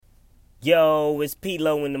Yo, it's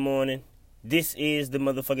P-Lo in the morning. This is the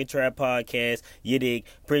motherfucking Trap Podcast. You dig?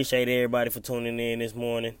 Appreciate everybody for tuning in this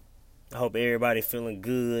morning. I hope everybody feeling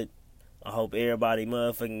good. I hope everybody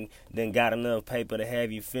motherfucking done got enough paper to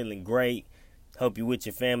have you feeling great. Hope you with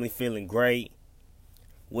your family feeling great.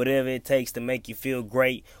 Whatever it takes to make you feel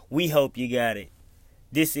great, we hope you got it.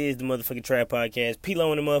 This is the motherfucking Trap Podcast.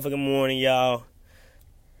 P-Lo in the motherfucking morning, y'all.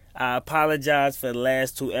 I apologize for the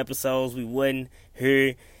last two episodes. We wasn't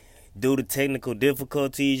here due to technical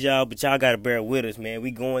difficulties, y'all, but y'all gotta bear with us, man. We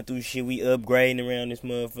going through shit, we upgrading around this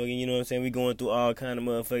motherfucker, you know what I'm saying? We going through all kind of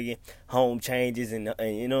motherfucking home changes and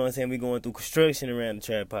you know what I'm saying? We going through construction around the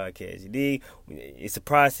Trap Podcast, you dig? It's a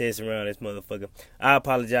process around this motherfucker. I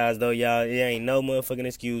apologize though, y'all. It ain't no motherfucking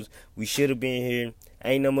excuse. We should have been here.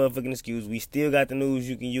 Ain't no motherfucking excuse. We still got the news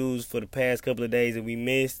you can use for the past couple of days that we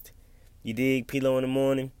missed. You dig? P-Lo in the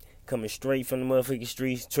morning, coming straight from the motherfucking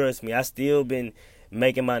streets. Trust me, I still been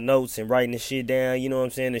making my notes and writing the shit down, you know what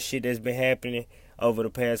I'm saying, the shit that's been happening over the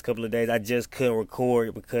past couple of days. I just couldn't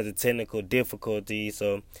record because of technical difficulties,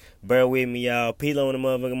 so bear with me, y'all. P-Lo in the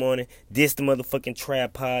motherfucking morning. This the motherfucking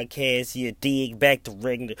Trap Podcast. You dig? Back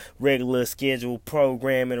to regular scheduled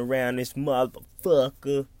programming around this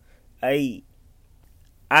motherfucker. Hey,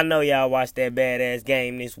 I know y'all watched that badass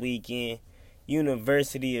game this weekend.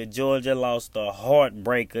 University of Georgia lost a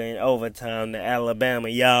heartbreaker in overtime to Alabama,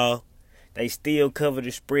 y'all. They still cover the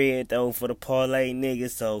spread, though, for the parlay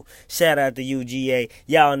niggas, so shout out to UGA.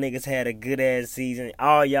 Y'all niggas had a good-ass season.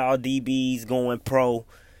 All y'all DBs going pro.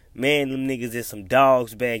 Man, them niggas is some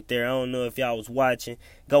dogs back there. I don't know if y'all was watching.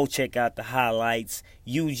 Go check out the highlights.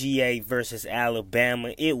 UGA versus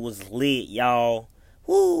Alabama. It was lit, y'all.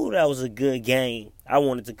 Woo, that was a good game. I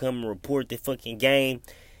wanted to come and report the fucking game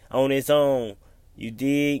on its own. You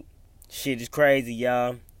dig? Shit is crazy,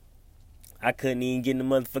 y'all. I couldn't even get in the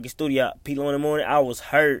motherfucking studio. P-Lo in the morning, I was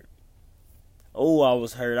hurt. Oh, I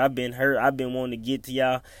was hurt. I've been hurt. I've been wanting to get to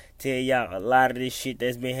y'all, tell y'all a lot of this shit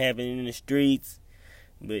that's been happening in the streets.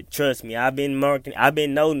 But trust me, I've been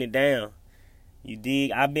noting it down. You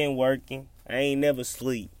dig? I've been working. I ain't never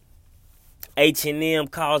sleep. H&M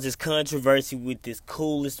causes controversy with this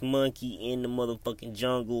coolest monkey in the motherfucking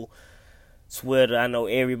jungle sweater. I know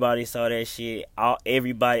everybody saw that shit. All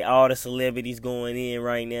the celebrities going in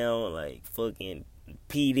right now. Like fucking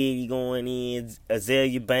P. Diddy going in,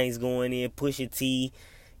 Azalea Banks going in, Pusha T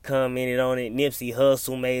commented on it, Nipsey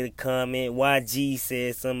Hussle made a comment, YG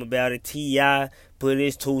said something about it, T.I. put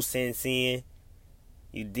his 2 cents in.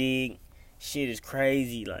 You dig? Shit is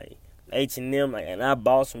crazy. Like H&M, and I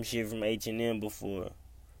bought some shit from H&M before.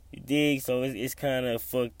 You dig? So it's kind of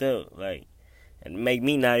fucked up. Like, and make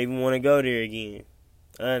me not even want to go there again.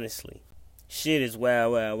 Honestly. Shit is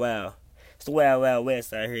wild, wild, wild. It's the wild, wild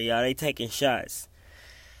west out here, y'all. They taking shots.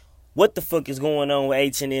 What the fuck is going on with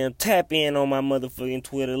H&M? Tap in on my motherfucking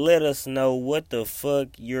Twitter. Let us know what the fuck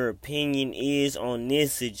your opinion is on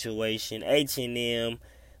this situation. H&M,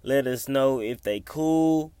 let us know if they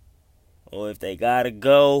cool or if they gotta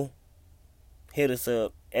go. Hit us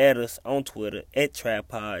up. Add us on Twitter at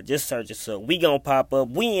TrapPod. Just search us up. We gonna pop up.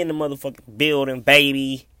 We in the motherfucking building,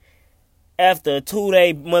 baby. After a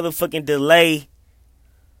 2-day motherfucking delay.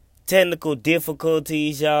 Technical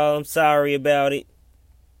difficulties, y'all. I'm sorry about it.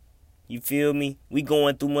 You feel me? We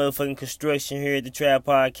going through motherfucking construction here at the Trap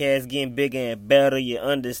Podcast. Getting bigger and better, you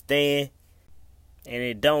understand? And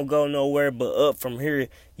it don't go nowhere but up from here.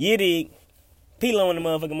 You dig? P-Lo in the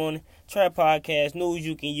motherfucking morning. Trap Podcast, news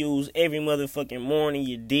you can use every motherfucking morning,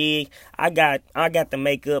 you dig? I got the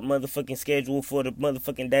makeup motherfucking schedule for the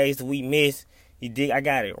motherfucking days that we miss. You dig? I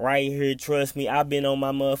got it right here, trust me. I've been on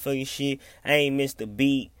my motherfucking shit. I ain't missed a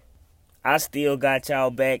beat. I still got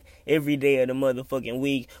y'all back every day of the motherfucking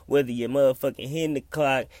week. Whether you're motherfucking hitting the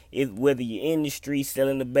clock, whether you're in the streets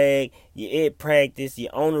selling the bag, you're at practice,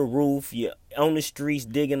 you're on the roof, you're on the streets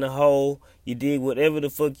digging the hole, you dig whatever the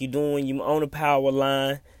fuck you doing, you on the power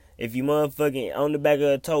line. If you motherfucking on the back of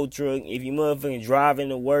a tow truck, if you motherfucking driving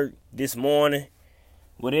to work this morning,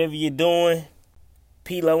 whatever you're doing,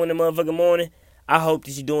 P-Lo in the motherfucking morning, I hope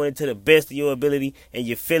that you're doing it to the best of your ability and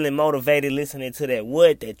you're feeling motivated listening to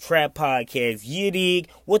that Trap Podcast. You dig?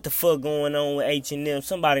 What the fuck going on with H&M?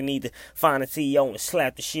 Somebody need to find a CEO and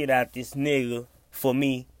slap the shit out this nigga for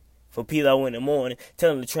me, for P-Lo in the morning.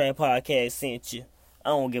 Tell him the Trap Podcast sent you. I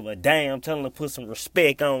don't give a damn. Tell him to put some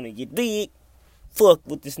respect on it. You dig? Fuck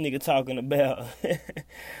what this nigga talking about.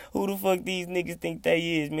 Who the fuck these niggas think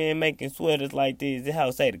they is, man, making sweaters like this? The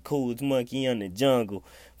house say the coolest monkey in the jungle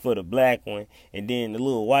for the black one. And then the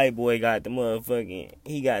little white boy got the motherfucking,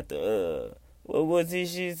 he got the, what was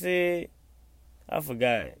his shit said? I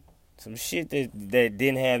forgot. Some shit that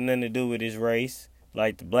didn't have nothing to do with his race.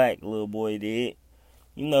 like the black little boy did.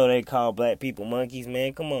 You know they call black people monkeys,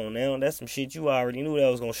 man. Come on now. That's some shit you already knew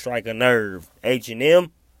that was gonna strike a nerve.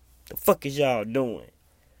 H&M, the fuck is y'all doing?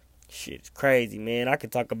 Shit's crazy, man. I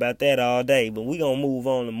could talk about that all day, but we gonna move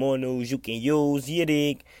on to more news you can use. You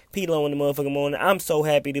dig? P-Lo in the motherfucking morning. I'm so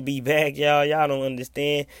happy to be back, y'all. Y'all don't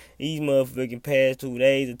understand. These motherfucking past 2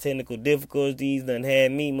 days of technical difficulties done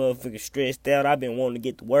had me motherfucking stressed out. I've been wanting to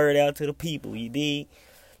get the word out to the people, you dig?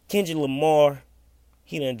 Kendrick Lamar,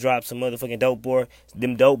 he done dropped some motherfucking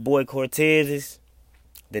them dope boy Cortezes.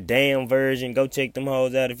 The damn version. Go check them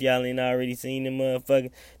hoes out if y'all ain't already seen them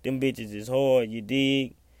motherfuckers. Them bitches is hard, you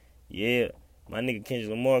dig? Yeah, my nigga Kendrick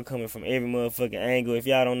Lamar coming from every motherfucking angle. If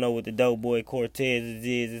y'all don't know what the dope boy Cortez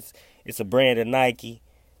is, it's a brand of Nike.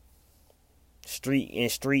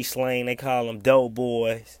 Street slang, they call them dope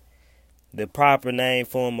boys. The proper name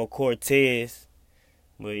for them are Cortez.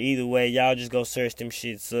 But either way, y'all just go search them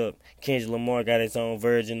shits up. Kendrick Lamar got his own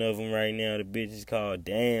version of them right now. The bitch is called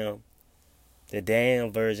Damn. The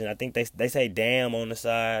Damn version. I think they say Damn on the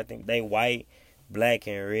side. I think they white, black,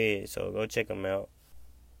 and red. So go check them out.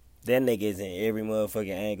 That nigga is in every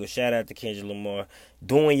motherfucking angle. Shout out to Kendrick Lamar.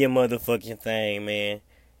 Doing your motherfucking thing, man.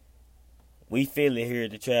 We feel it here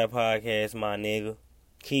at the Trap Podcast, my nigga.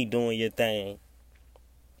 Keep doing your thing.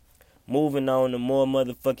 Moving on to more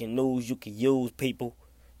motherfucking news you can use, people.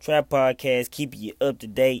 Trap Podcast, keeping you up to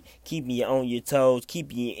date. Keeping you on your toes.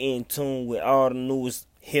 Keeping you in tune with all the newest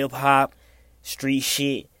hip-hop, street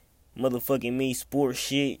shit, motherfucking sports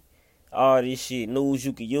shit. All this shit, news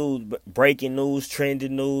you can use, breaking news,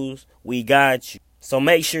 trending news, we got you. So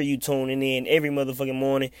make sure you tuning in every motherfucking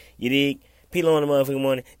morning, you dig? P-Lo in the motherfucking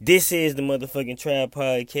morning. This is the motherfucking Trap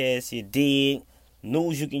Podcast, you dig?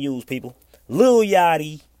 News you can use, people. Lil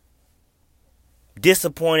Yachty,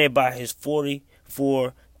 disappointed by his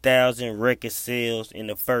 44,000 record sales in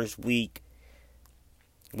the first week.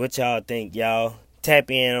 What y'all think, y'all?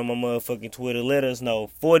 Tap in on my motherfucking Twitter. Let us know.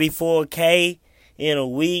 44K in a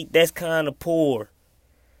week, that's kind of poor.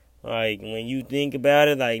 Like, when you think about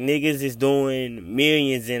it, like, niggas is doing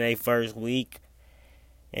millions in their first week.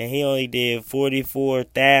 And he only did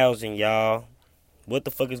 44,000, y'all. What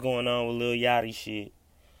the fuck is going on with Lil Yachty shit?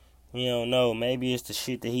 We don't know. Maybe it's the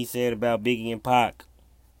shit that he said about Biggie and Pac.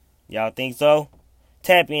 Y'all think so?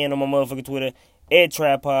 Tap in on my motherfucking Twitter.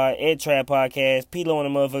 Trap Podcast. P-Lo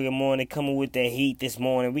in the motherfucking morning, coming with that heat this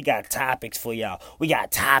morning. We got topics for y'all.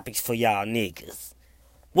 Niggas.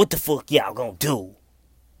 What the fuck y'all gonna do?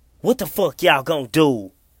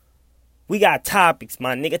 We got topics,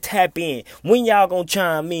 my nigga. Tap in. When y'all gonna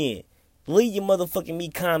chime in? Leave your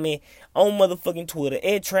motherfucking comment on motherfucking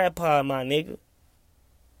Twitter. Trap Pod, my nigga.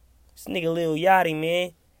 This nigga Lil Yachty,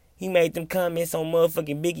 man. He made them comments on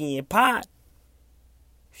motherfucking Biggie and Pac.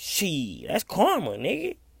 Shit, that's karma,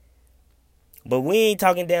 nigga. But we ain't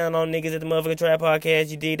talking down on niggas at the motherfucking Trap Podcast,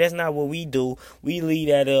 you dig? That's not what we do. We leave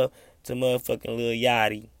that up to motherfucking Lil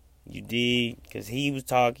Yachty, you dig? Because he was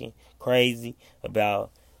talking crazy about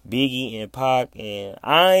Biggie and Pac. And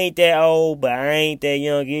I ain't that old, but I ain't that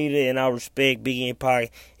young either. And I respect Biggie and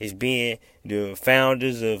Pac as being the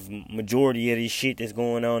founders of majority of this shit that's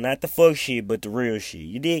going on. Not the fuck shit, but the real shit,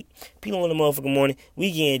 you dig? People in the motherfucking morning,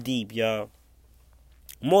 we getting deep, y'all.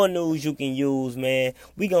 More news you can use, man.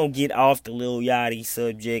 We gonna get off the Lil Yachty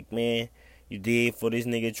subject, man. You did for this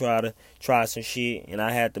nigga try some shit, and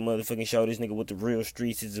I had to motherfucking show this nigga what the real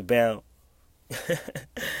streets is about.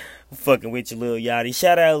 Fucking with you, Lil Yachty.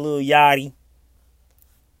 Shout out Lil Yachty.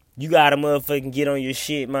 You gotta motherfucking get on your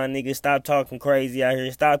shit, my nigga. Stop talking crazy out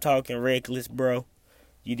here. Stop talking reckless, bro.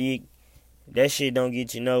 You dig? That shit don't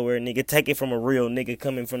get you nowhere, nigga. Take it from a real nigga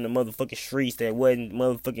coming from the motherfucking streets that wasn't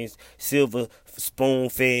motherfucking silver spoon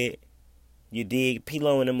fed. You dig?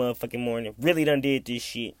 P-Lo in the motherfucking morning. Really done did this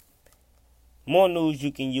shit. More news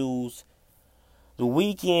you can use. The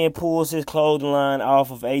Weeknd pulls his clothing line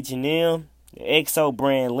off of H&M. The EXO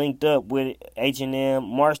brand linked up with H&M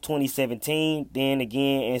March 2017. Then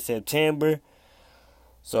again in September.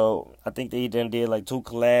 So I think they done did like 2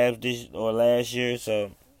 collabs last year.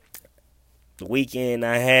 So The Weeknd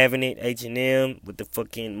not having it. H&M with the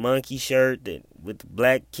fucking monkey shirt with the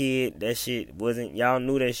black kid. That shit wasn't. Y'all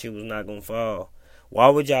knew that shit was not gonna fall. Why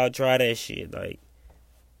would y'all try that shit? Like,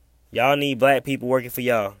 y'all need black people working for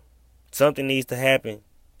y'all. Something needs to happen.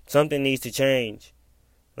 Something needs to change.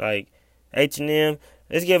 Like, H&M,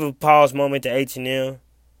 let's give a pause moment to H&M.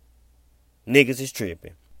 Niggas is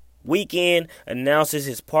tripping. Weeknd announces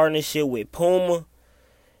his partnership with Puma.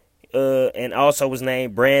 And also was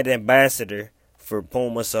named brand ambassador for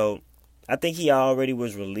Puma. So I think he already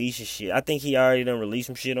was releasing shit. I think he already done released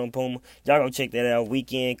some shit on Puma. Y'all go check that out.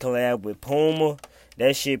 Weeknd collab with Puma.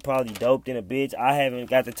 That shit probably doped in a bitch. I haven't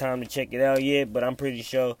got the time to check it out yet, but I'm pretty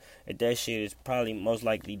sure that shit is probably most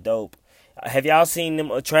likely dope. Have y'all seen them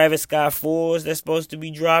Travis Scott 4s that's supposed to be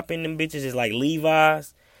dropping? Them bitches is like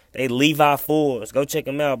Levi's. They Levi 4s. Go check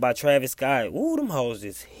them out by Travis Scott. Ooh, them hoes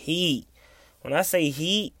is heat. When I say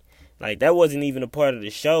heat, like, that wasn't even a part of the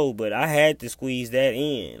show, but I had to squeeze that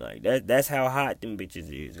in. Like, that's how hot them bitches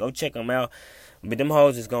is. Go check them out. But them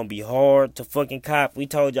hoes is gonna be hard to fucking cop. We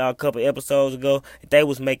told y'all a couple episodes ago that they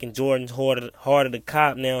was making Jordans harder to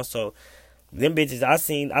cop now. So them bitches, I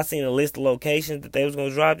seen a list of locations that they was gonna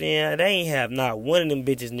drop in. They ain't have not one of them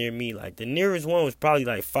bitches near me. Like, the nearest one was probably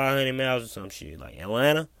like 500 miles or some shit. Like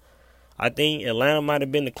Atlanta. I think Atlanta might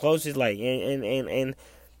have been the closest. Like, and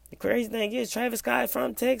the crazy thing is, Travis Scott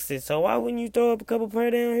from Texas, so why wouldn't you throw up a couple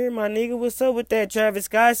pair down here, my nigga? What's up with that, Travis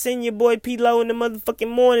Scott? Send your boy P-Lo in the motherfucking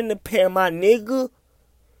morning to pair, my nigga.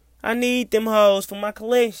 I need them hoes for my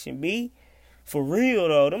collection, B. For real,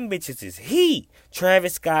 though, them bitches is heat.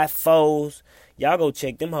 Travis Scott 4s. Y'all go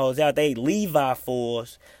check them hoes out. They Levi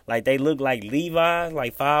 4s. Like, they look like Levi's,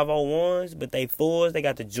 like 501s, but they 4s. They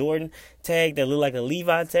got the Jordan tag that look like a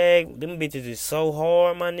Levi tag. Them bitches is so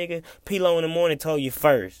hard, my nigga. P-Lo in the morning told you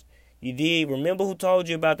first. You did? Remember who told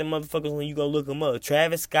you about them motherfuckers when you go look them up?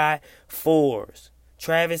 Travis Scott 4s.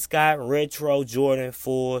 Travis Scott Retro Jordan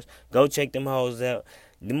 4s. Go check them hoes out.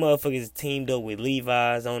 Them motherfuckers is teamed up with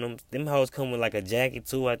Levi's on them. Them hoes come with like a jacket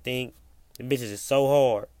too, I think. Them bitches is so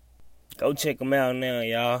hard. Go check them out now,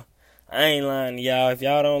 y'all. I ain't lying to y'all. If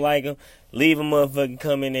y'all don't like them, leave a motherfucking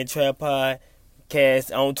comment in Trap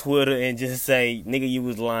Podcast on Twitter and just say, nigga, you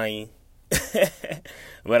was lying.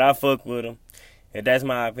 But I fuck with them. And that's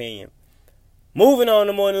my opinion. Moving on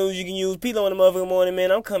to more news you can use. P-Lo in the motherfucking morning, man.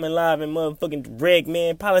 I'm coming live in motherfucking direct,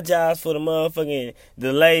 man. Apologize for the motherfucking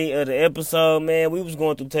delay of the episode, man. We was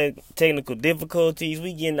going through technical difficulties.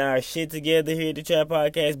 We getting our shit together here at the Trap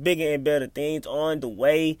Podcast. Bigger and better things on the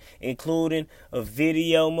way, including a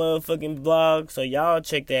video motherfucking vlog. So y'all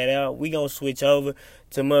check that out. We gonna switch over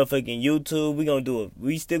to motherfucking YouTube.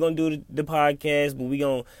 We still gonna do the podcast, but we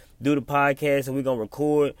gonna do the podcast and we're gonna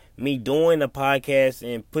record me doing the podcast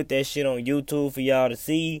and put that shit on YouTube for y'all to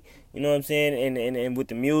see. You know what I'm saying? And with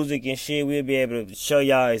the music and shit, we'll be able to show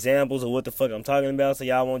y'all examples of what the fuck I'm talking about, so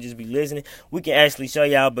y'all won't just be listening. We can actually show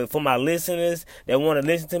y'all, but for my listeners that want to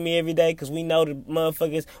listen to me every day, because we know the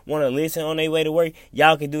motherfuckers want to listen on their way to work,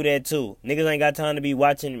 y'all can do that too. Niggas ain't got time to be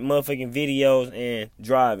watching motherfucking videos and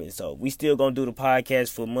driving, so we still gonna do the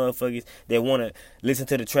podcast for motherfuckers that want to listen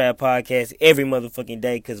to the Trap Podcast every motherfucking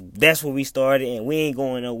day, because that's where we started and we ain't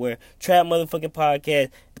going nowhere. Trap motherfucking Podcast.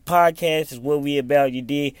 Podcast is what we about, you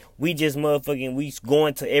did. We just motherfucking, we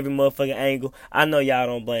going to every motherfucking angle. I know y'all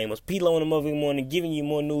don't blame us. P-Lo in the motherfucking morning, giving you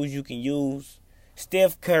more news you can use.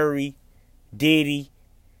 Steph Curry, Diddy,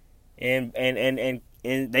 and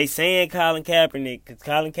they saying Colin Kaepernick, because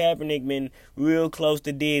Colin Kaepernick been real close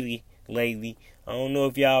to Diddy lately. I don't know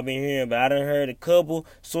if y'all been hearing, but I done heard a couple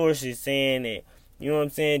sources saying that, you know what I'm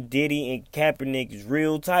saying, Diddy and Kaepernick is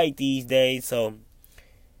real tight these days. So,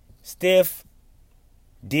 Steph,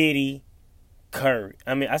 Diddy, Curry.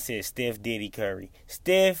 I said Steph, Diddy, Curry.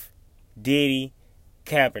 Steph, Diddy,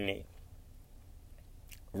 Kaepernick.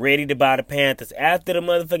 Ready to buy the Panthers. After the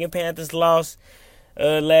motherfucking Panthers lost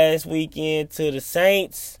last weekend to the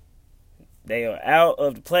Saints, they are out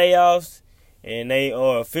of the playoffs, and they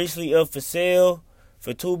are officially up for sale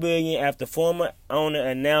for $2 billion after former owner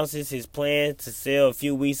announces his plan to sell a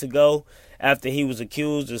few weeks ago after he was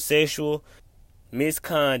accused of sexual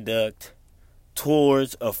misconduct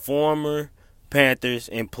towards a former Panthers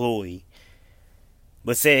employee,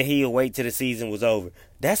 but said he'll wait till the season was over.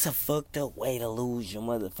 That's a fucked up way to lose your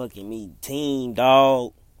motherfucking team,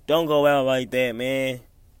 dog. Don't go out like that, man.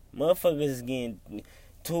 Motherfuckers is getting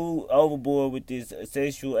too overboard with this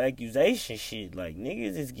sexual accusation shit. Like,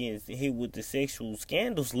 niggas is getting hit with the sexual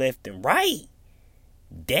scandals left and right.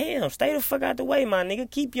 Damn, stay the fuck out the way, my nigga.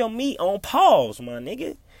 Keep your meat on pause, my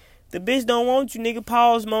nigga. The bitch don't want you, nigga,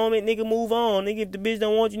 pause moment, nigga, move on, nigga. If the bitch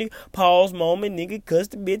don't want you, nigga, pause moment, nigga, cuss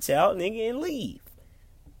the bitch out, nigga, and leave.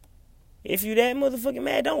 If you that motherfucking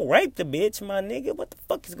mad, don't rape the bitch, my nigga. What the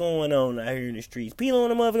fuck is going on out here in the streets? P-Lo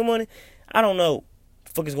in the motherfucking morning? I don't know what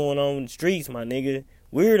the fuck is going on in the streets, my nigga.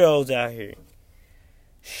 Weirdos out here.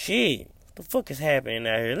 Shit. What the fuck is happening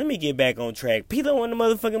out here? Let me get back on track. P-Lo in the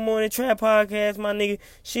motherfucking morning, Trap Podcast, my nigga.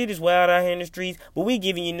 Shit is wild out here in the streets, but we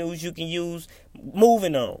giving you news you can use.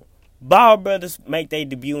 Moving on. Ball brothers make their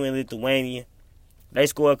debut in Lithuania. They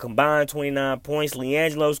scored a combined 29 points.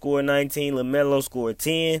 LiAngelo scored 19. LaMelo scored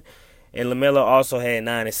 10. And LaMelo also had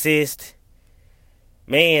 9 assists.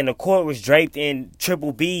 Man, the court was draped in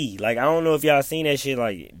triple B. Like, I don't know if y'all seen that shit.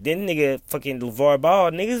 Like, this nigga fucking LeVar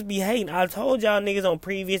Ball, niggas be hating. I told y'all niggas on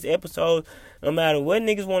previous episodes, no matter what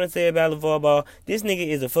niggas want to say about LeVar Ball, this nigga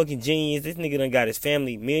is a fucking genius. This nigga done got his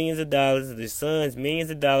family millions of dollars, his sons millions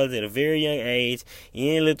of dollars at a very young age.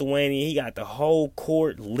 He in Lithuania. He got the whole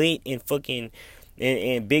court lit in fucking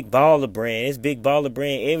and Big Baller Brand. It's Big Baller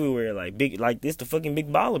Brand everywhere. Like this the fucking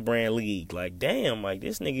Big Baller Brand league. Like, damn, like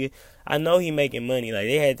this nigga, I know he making money. Like,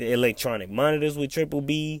 they had the electronic monitors with Triple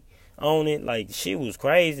B on it. Like, shit was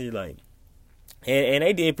crazy. Like, and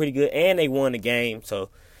they did pretty good, and they won the game. So,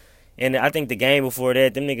 and I think the game before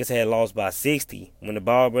that, them niggas had lost by 60 when the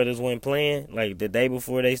Ball brothers weren't playing. Like, the day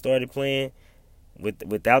before they started playing,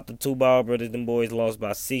 without the two Ball brothers, them boys lost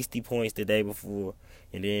by 60 points the day before.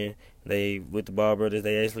 And then with the Ball brothers,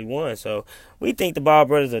 they actually won. So we think the Ball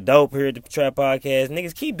brothers are dope here at the Trap Podcast.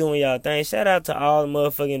 Niggas, keep doing y'all thing. Shout out to all the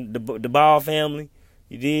motherfucking the Ball family.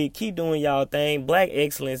 You did keep doing y'all thing. Black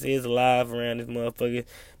excellence is alive around this motherfucker.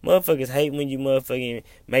 Motherfuckers hate when you motherfucking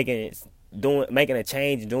making a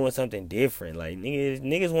change and doing something different. Like,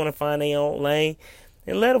 niggas want to find their own lane.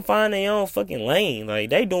 And let them find their own fucking lane. Like,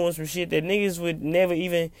 they doing some shit that niggas would never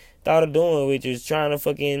even thought of doing, which is trying to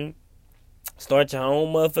fucking start your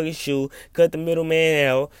own motherfucking shoe, cut the middleman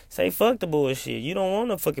out, say fuck the bullshit. You don't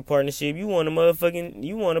want a fucking partnership. You want a motherfucking,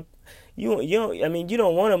 you don't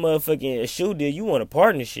want a motherfucking shoe deal. You want a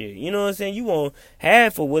partnership. You know what I'm saying? You want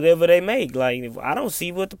half of whatever they make. Like, I don't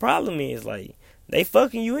see what the problem is. Like, they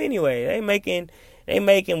fucking you anyway. They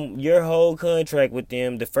making your whole contract with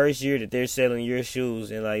them the first year that they're selling your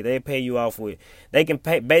shoes, and like, they pay you off they can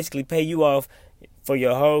basically pay you off for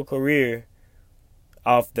your whole career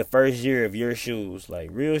off the first year of your shoes. Like,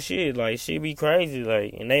 real shit. Like, shit be crazy.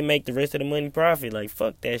 Like, and they make the rest of the money profit. Like,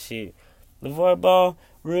 fuck that shit. LeVar Ball,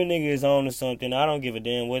 real nigga is on to something. I don't give a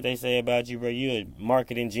damn what they say about you, bro. You a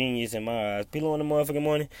marketing genius in my eyes. Pillow in the motherfucking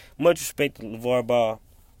morning. Much respect to LeVar Ball.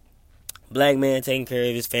 Black man taking care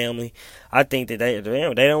of his family. I think that they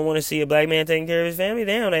don't want to see a black man taking care of his family.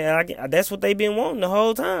 Damn, that's what they been wanting the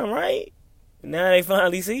whole time, right? Now they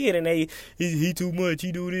finally see it, and he too much.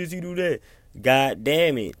 He do this, he do that. God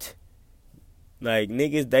damn it. Like,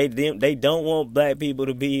 niggas, they don't want black people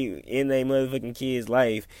to be in their motherfucking kid's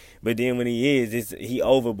life. But then when he is, he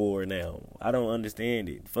overboard now. I don't understand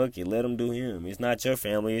it. Fuck it. Let him do him. It's not your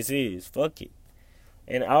family. It's his. Fuck it.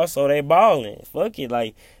 And also, they balling. Fuck it.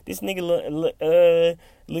 Like, this nigga,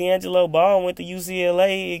 LiAngelo Ball went to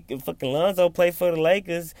UCLA. Fucking Lonzo played for the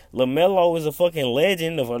Lakers. LaMelo is a fucking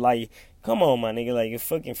legend. Like, come on, my nigga. Like, a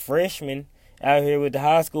fucking freshman out here with the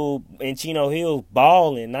high school in Chino Hills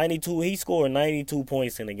balling. 92. He scored 92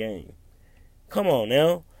 points in the game. Come on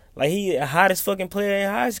now. Like, he the hottest fucking player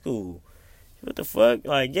in high school. What the fuck?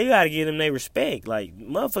 Like, you gotta give them their respect. Like,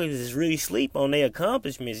 motherfuckers just really sleep on their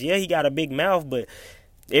accomplishments. Yeah, he got a big mouth, but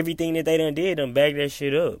everything that they done did done back that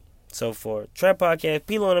shit up. So for Trap Podcast,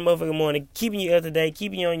 Pilo in the motherfucking morning, keeping you up to date,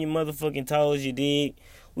 keeping you on your motherfucking toes, you dig?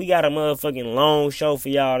 We got a motherfucking long show for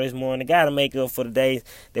y'all this morning. Gotta make up for the days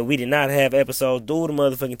that we did not have episodes due to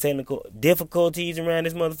motherfucking technical difficulties around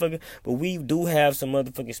this motherfucker. But we do have some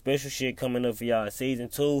motherfucking special shit coming up for y'all in season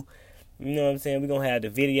 2. You know what I'm saying? We're going to have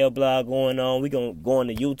the video blog going on. We're going to go on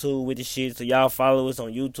to YouTube with the shit. So y'all follow us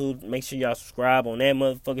on YouTube. Make sure y'all subscribe on that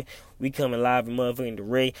motherfucker. We coming live and motherfucking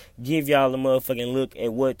direct. Give y'all a motherfucking look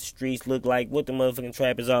at what the streets look like. What the motherfucking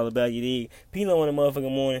trap is all about. You dig? Pilo in the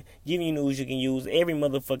motherfucking morning. Giving you news you can use every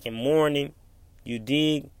motherfucking morning. You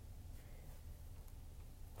dig?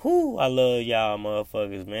 Whoo, I love y'all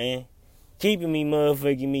motherfuckers, man. Keeping me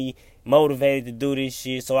motivated to do this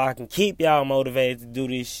shit so I can keep y'all motivated to do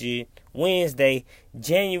this shit. Wednesday,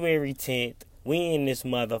 January 10th. We in this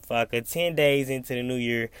motherfucker. 10 days into the new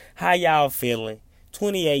year. How y'all feeling?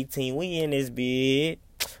 2018. We in this bitch.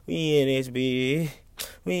 We in this bitch.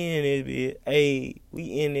 Hey, we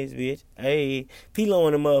in this bitch. Hey, Pilo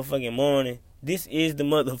in the motherfucking morning. This is the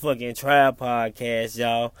motherfucking Tribe Podcast,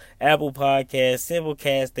 y'all. Apple Podcast,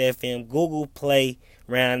 Simplecast FM, Google Play,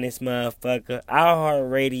 round this motherfucker.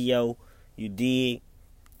 iHeartRadio, you dig?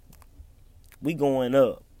 We going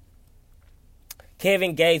up.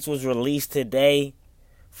 Kevin Gates was released today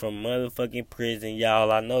from motherfucking prison,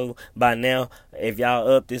 y'all. I know by now, if y'all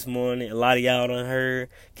up this morning, a lot of y'all done heard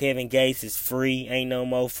Kevin Gates is free. Ain't no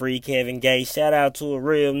more free Kevin Gates. Shout out to a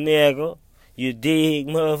real nigga. You dig,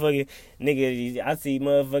 motherfucker? Nigga, I see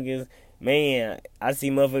motherfuckers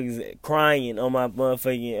crying on my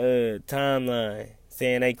motherfucking timeline.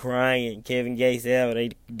 Saying they crying, Kevin Gates out,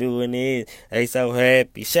 they doing this, they so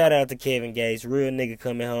happy. Shout out to Kevin Gates, real nigga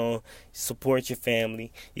coming home, support your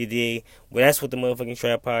family, you dig? Well, that's what the motherfucking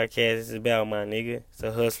Trap Podcast is about, my nigga. It's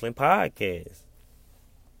a hustling podcast.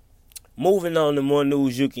 Moving on to more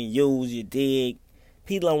news you can use, you dig?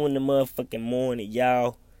 P-Lo in the motherfucking morning,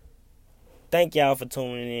 y'all. Thank y'all for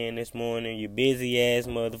tuning in this morning. Your busy ass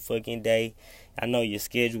motherfucking day. I know your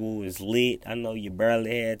schedule is lit. I know you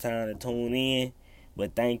barely had time to tune in.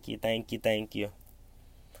 But thank you.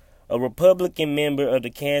 A Republican member of the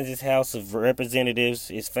Kansas House of Representatives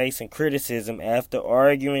is facing criticism after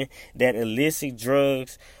arguing that illicit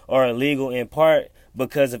drugs are illegal in part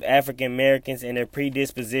because of African Americans and their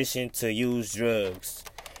predisposition to use drugs.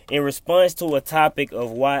 In response to a topic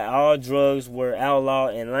of why all drugs were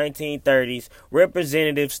outlawed in the 1930s,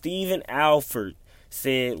 Representative Stephen Alford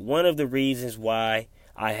said one of the reasons why,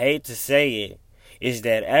 I hate to say it, is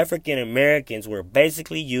that African Americans were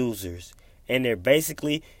basically users, and they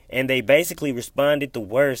basically responded the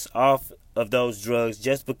worst off of those drugs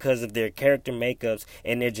just because of their character makeups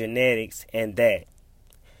and their genetics and that.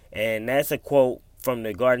 And that's a quote from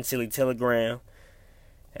the Garden City Telegram.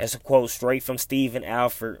 That's a quote straight from Stephen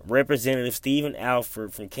Alford, Representative Stephen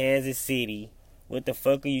Alford from Kansas City. What the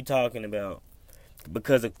fuck are you talking about?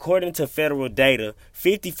 Because according to federal data,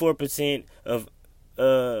 54% of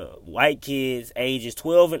white kids ages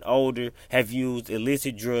 12 and older have used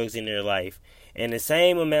illicit drugs in their life. And the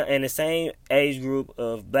same age group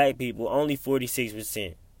of black people, only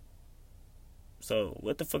 46%. So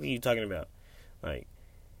what the fuck are you talking about? Like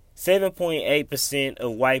 7.8%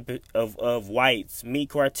 of whites meet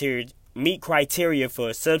criteria for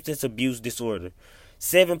a substance abuse disorder.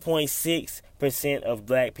 7.6% of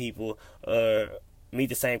black people meet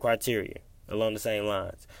the same criteria along the same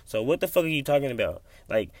lines. So what the fuck are you talking about?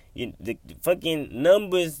 Like the fucking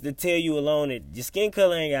numbers that tell you alone that your skin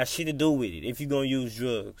color ain't got shit to do with it if you gonna use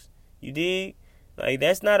drugs. You dig? Like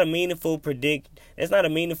that's not a meaningful predictor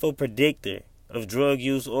of drug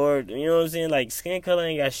use, or you know what I'm saying? Like skin color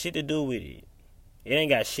ain't got shit to do with it. It ain't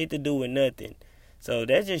got shit to do with nothing. So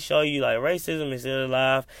that just show you like racism is still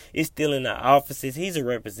alive. It's still in the offices. He's a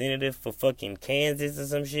representative for fucking Kansas or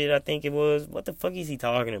some shit, I think it was. What the fuck is he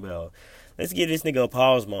talking about? Let's give this nigga a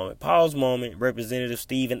pause moment. Pause moment, Representative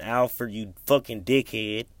Stephen Alford, you fucking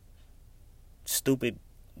dickhead. Stupid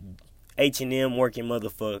H&M working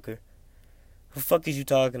motherfucker. What the fuck is you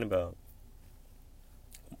talking about?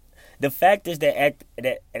 The factors that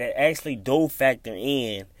actually do factor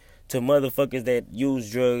in to motherfuckers that use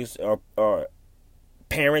drugs are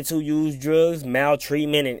parents who use drugs,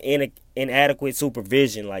 maltreatment, and inadequate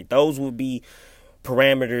supervision. Like, those would be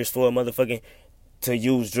parameters for a motherfucking to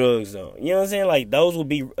use drugs on. You know what I'm saying? Like, those would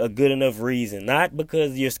be a good enough reason. Not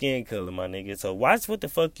because of your skin color, my nigga. So watch what the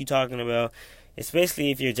fuck you talking about.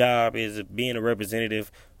 Especially if your job is being a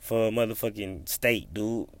representative for a motherfucking state,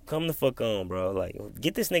 dude. Come the fuck on, bro. Like,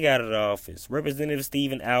 get this nigga out of the office. Representative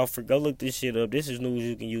Stephen Alford, go look this shit up. This is news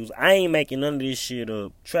you can use. I ain't making none of this shit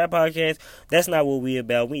up. Trap Podcast, that's not what we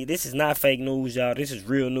about. This is not fake news, y'all. This is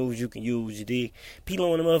real news you can use, you dig?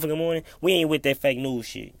 P-Lo in the motherfucking morning, we ain't with that fake news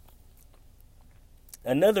shit.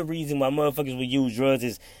 Another reason why motherfuckers would use drugs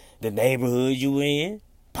is the neighborhood you in,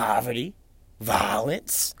 poverty,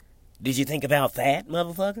 violence. Did you think about that,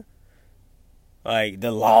 motherfucker? Like, the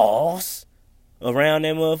laws around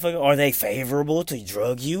that motherfucker, are they favorable to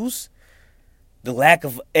drug use? The lack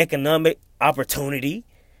of economic opportunity,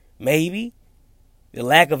 maybe? The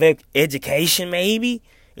lack of education, maybe?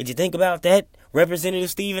 Did you think about that, Representative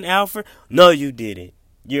Stephen Alford? No, you didn't.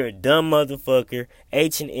 You're a dumb motherfucker,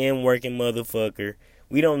 H&M working motherfucker.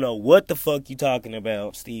 We don't know what the fuck you talking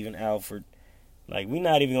about, Stephen Alford. Like, we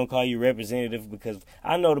not even gonna call you representative because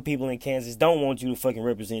I know the people in Kansas don't want you to fucking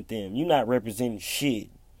represent them. You not representing shit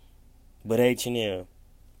but H&M.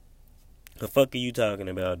 The fuck are you talking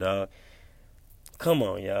about, dog? Come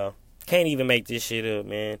on, y'all. Can't even make this shit up,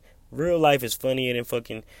 man. Real life is funnier than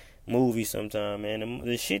fucking movies sometimes, man.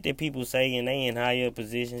 The shit that people say and they in higher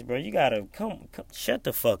positions, bro, you gotta come shut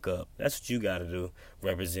the fuck up. That's what you gotta do,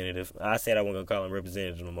 representative. I said I wasn't gonna call him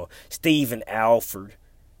representative no more. Stephen Alford.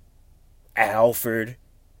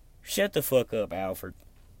 Shut the fuck up, Alford.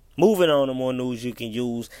 Moving on to more news you can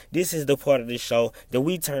use. This is the part of the show that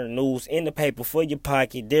we turn news in the paper for your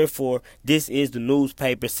pocket. Therefore, this is the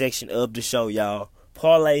newspaper section of the show, y'all.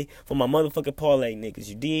 Parlay for my motherfucking parlay niggas,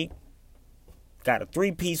 you dig? Got a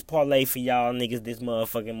 3-piece parlay for y'all niggas this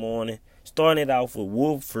motherfucking morning. Starting it off with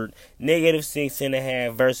Woodford,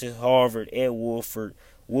 -6.5 versus Harvard at Woodford.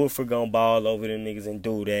 Woodford gonna ball over them niggas and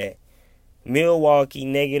do that. Milwaukee,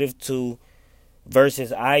 -2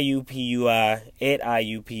 versus IUPUI at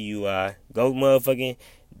IUPUI. Go motherfucking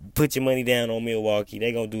put your money down on Milwaukee.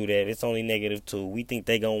 They gonna do that. It's only -2. We think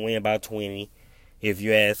they gonna win by 20 if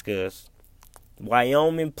you ask us.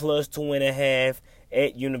 Wyoming +2.5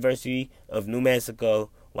 at University of New Mexico.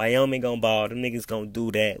 Wyoming gonna ball. Them niggas gonna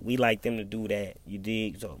do that. We like them to do that. You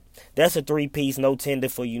dig? So that's a 3-piece, no tender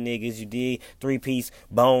for you niggas. You dig? 3-piece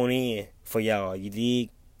bone in for y'all. You dig?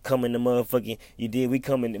 Coming the motherfucking. You dig? We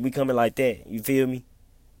coming like that. You feel me?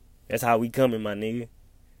 That's how we coming, my nigga.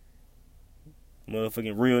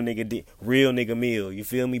 Motherfucking real nigga meal. You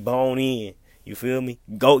feel me? Bone in. You feel me?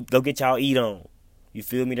 Go get y'all eat on. You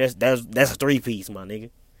feel me? That's a 3-piece, my nigga.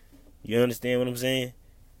 You understand what I'm saying?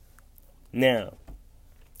 Now,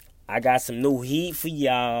 I got some new heat for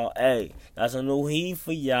y'all. Hey, Pilo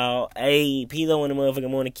in the motherfucking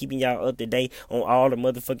morning, keeping y'all up to date on all the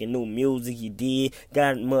motherfucking new music you did.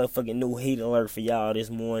 Got a motherfucking new heat alert for y'all this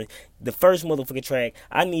morning. The first motherfucking track,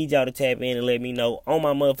 I need y'all to tap in and let me know on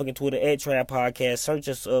my motherfucking Twitter at Trap Podcast. Search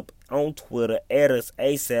us up on Twitter, add us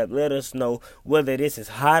ASAP. Let us know whether this is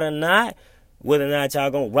hot or not, whether or not y'all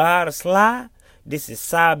gonna ride or slide. This is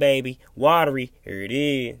Psy Baby, Watery. Here it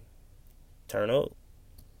is. Turn up.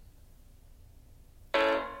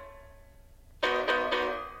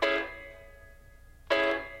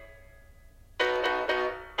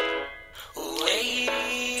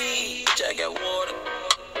 I got water,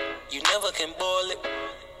 you never can boil it.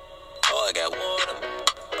 Oh, I got water,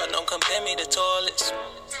 but don't compare me to toilets.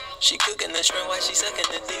 She cooking the shrimp while she sucking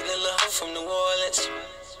the dick, the little hoe from New Orleans.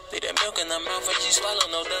 Leave that milk in her mouth when she swallow,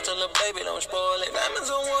 no doubt till little baby don't spoil it. Diamonds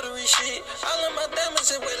on watery shit, all of my diamonds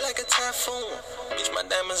it wet like a typhoon. Bitch, my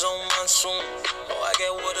diamonds on monsoon. Oh, I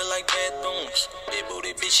got water like bathrooms. Big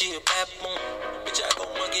booty bitch, she a baboon. Bitch, I go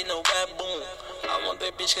monkey, no baboon. I want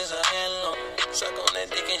that bitch cause her hair long. Suck on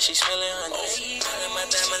that dick and she smelling honey. All of my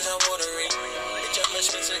diamonds are watery. Bitch, I'm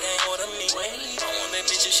expensive, can't order me. I want that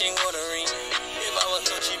bitch if she watery. If I was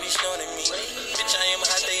told she be snorting me. Bitch, I am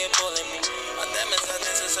hot, they ain't pulling me. My diamonds are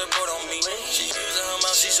dancing support on me. She using her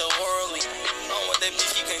mouth, she so worldly. I want that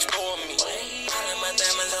bitch, she can't spoil me. All of my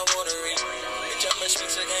diamonds are watery. Bitch, I'm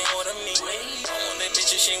expensive, can't order me. I want that bitch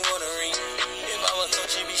if she watery. If I was told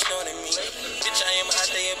she be snorting me. Bitch, I am hot,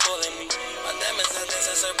 they ain't pulling me. My diamonds are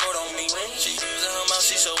dancing support on me. She using her mouth,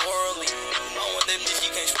 she so worldly. I want that bitch, she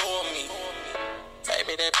can't spoil me.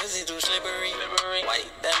 Baby, that pussy too slippery. White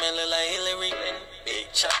diamond look like Hillary. Big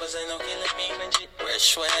choppers ain't no killing me.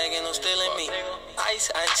 Fresh swag ain't no stealing me.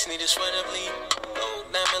 Ice, need a sweater bleed. Gold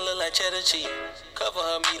diamond look like cheddar cheese. Cover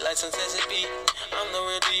her meat like some Chesapeake. I'm the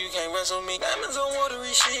real deal, you can't wrestle me. Diamonds on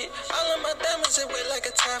watery shit. All of my diamonds it wet like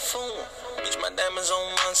a typhoon. Bitch, my diamonds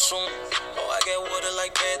on monsoon. Oh, I got water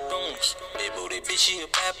like bathrooms. Big booty bitch, she a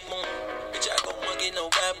baboon. Bitch, I go monkey, no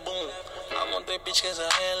baboon. I want that bitch cause her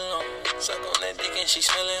hair long. Suck on that dick and she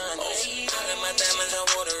smelling honey. All of my diamonds are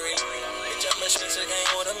watery. Bitch, I'm expensive,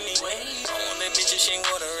 can't order me. I want that bitch if she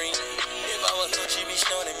watery. If I was told she be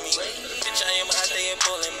snorting me. Bitch, I am hot, they ain't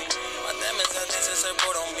pulling me. My diamonds are dancing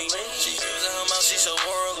support on me. She using her mouth, she so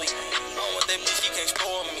worldly. I want that bitch, she can't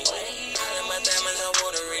spoil me. All of my diamonds are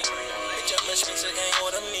watery. Bitch, I'm expensive, can't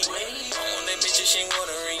order me. I want that bitch if she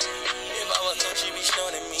watery. If I was told she be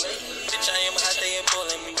snorting me. Bitch, I am hot, they ain't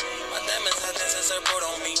pulling me. My diamonds are dancing support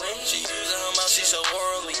on me. She using her mouth, she so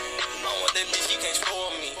worldly. I want that bitch, she can't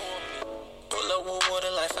spoil me. Pull up with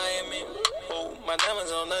water like fireman. Oh, my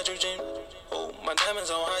diamonds on nitrogen. Oh, my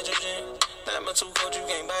diamonds on hydrogen. Diamond too cold, you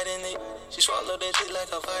can't bite in it. She swallowed that shit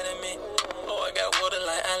like a vitamin. Oh, I got water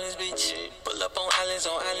like islands, bitch. Pull up on islands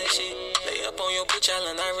on island shit. Lay up on your bitch,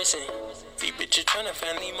 Allen Iverson. These bitches tryna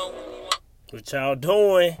find Nemo. What y'all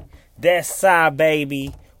doing? That's Psy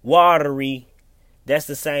Baby, Watery. That's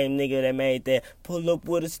the same nigga that made that pull up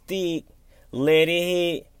with a stick, let it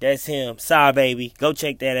hit. That's him. Psy Baby. Go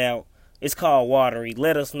check that out. It's called Watery.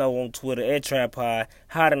 Let us know on Twitter at TrapPod.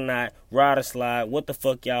 Hot or not, ride or slide. What the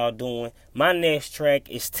fuck y'all doing? My next track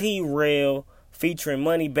is T-Rail featuring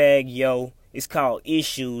Moneybagg Yo. It's called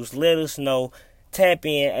Issues. Let us know. Tap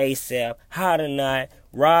in ASAP. Hot or not,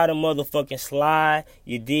 ride a motherfucking slide.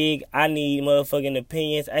 You dig? I need motherfucking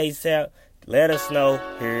opinions ASAP. Let us know.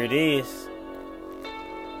 Here it is.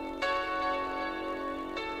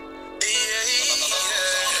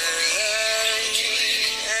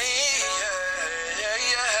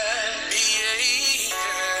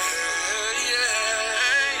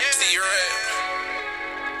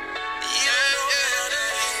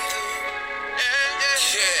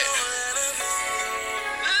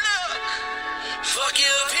 Fuck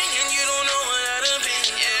your opinion, you don't know what I done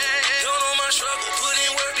been. Don't know my struggle, put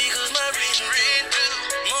in work because my rent.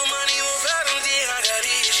 More money, more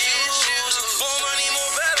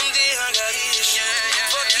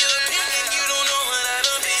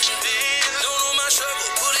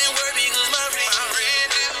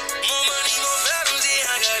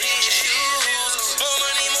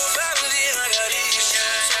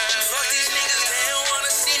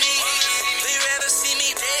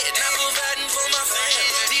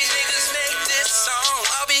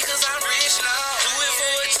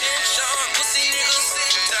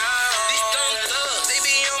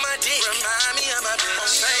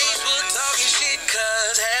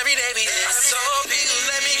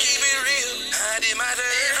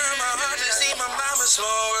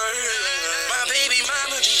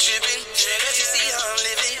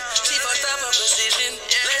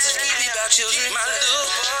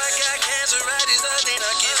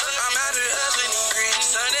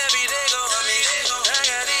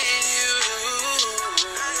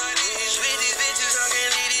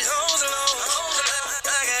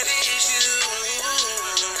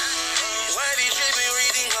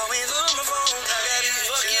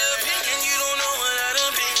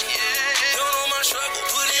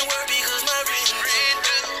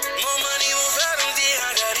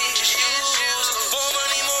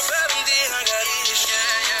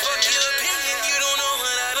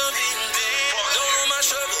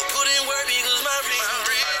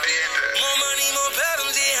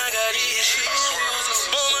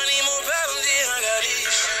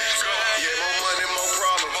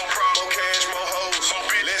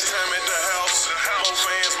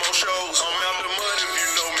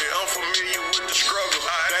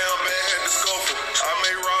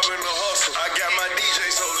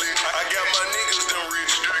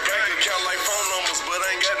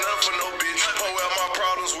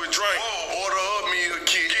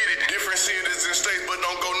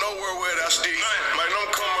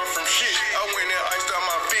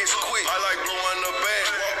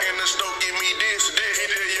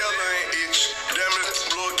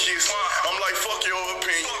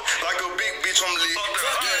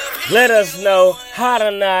Let us know how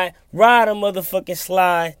or not ride a motherfucking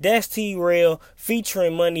slide. That's T-Real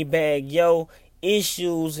featuring Moneybagg Yo.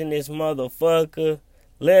 Issues in this motherfucker.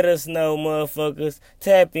 Let us know, motherfuckers.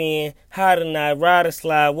 Tap in. How or not ride a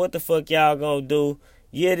slide. What the fuck y'all gonna do?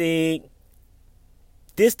 You dig?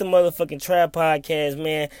 This the motherfucking Trap Podcast,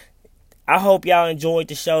 man. I hope y'all enjoyed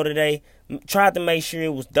the show today. Tried to make sure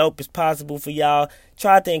it was dope as possible for y'all.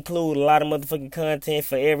 Tried to include a lot of motherfucking content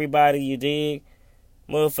for everybody, you dig?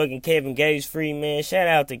 Motherfucking Kevin Gates free, man. Shout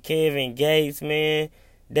out to Kevin Gates, man.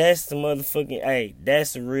 That's the motherfucking, hey,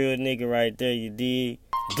 that's the real nigga right there, you dig?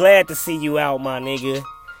 Glad to see you out, my nigga.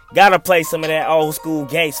 Gotta play some of that old school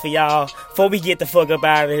Gates for y'all before we get the fuck up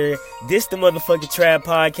out of here. This the motherfucking Trap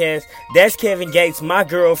Podcast. That's Kevin Gates, my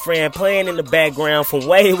girlfriend, playing in the background from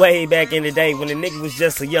way, way back in the day when the nigga was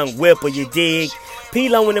just a young whipper, you dig?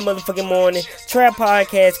 P-Lo in the motherfucking morning. Trap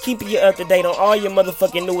Podcast, keeping you up to date on all your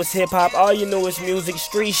motherfucking newest hip-hop, all your newest music,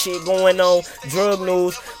 street shit going on, drug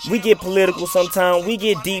news. We get political sometimes, we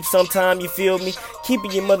get deep sometimes, you feel me?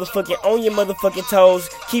 Keeping you motherfucking on your motherfucking toes,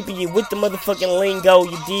 keeping you with the motherfucking lingo,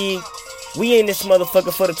 you dig? We in this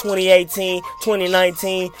motherfucker for the 2018,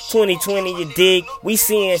 2019, 2020, you dig? We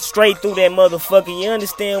seeing straight through that motherfucker. You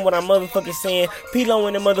understand what I'm motherfucking saying? P-Lo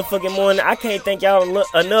in the motherfucking morning. I can't thank y'all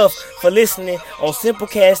enough for listening on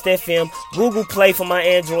Simplecast FM, Google Play for my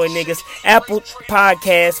Android niggas, Apple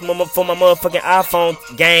Podcasts for my motherfucking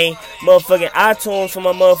iPhone gang, motherfucking iTunes for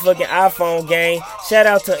my motherfucking iPhone gang. Shout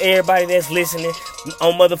out to everybody that's listening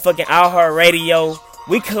on motherfucking iHeartRadio.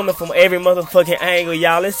 We coming from every motherfucking angle,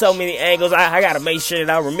 y'all. There's so many angles. I gotta make sure that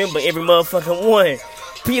I remember every motherfucking one.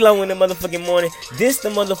 P-Lo in the motherfucking morning. This the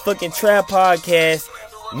motherfucking Trap Podcast.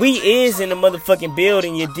 We is in the motherfucking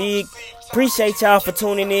building, you dig? Appreciate y'all for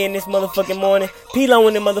tuning in this motherfucking morning. P-Lo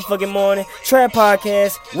in the motherfucking morning. Trap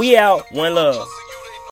Podcast. We out. One love.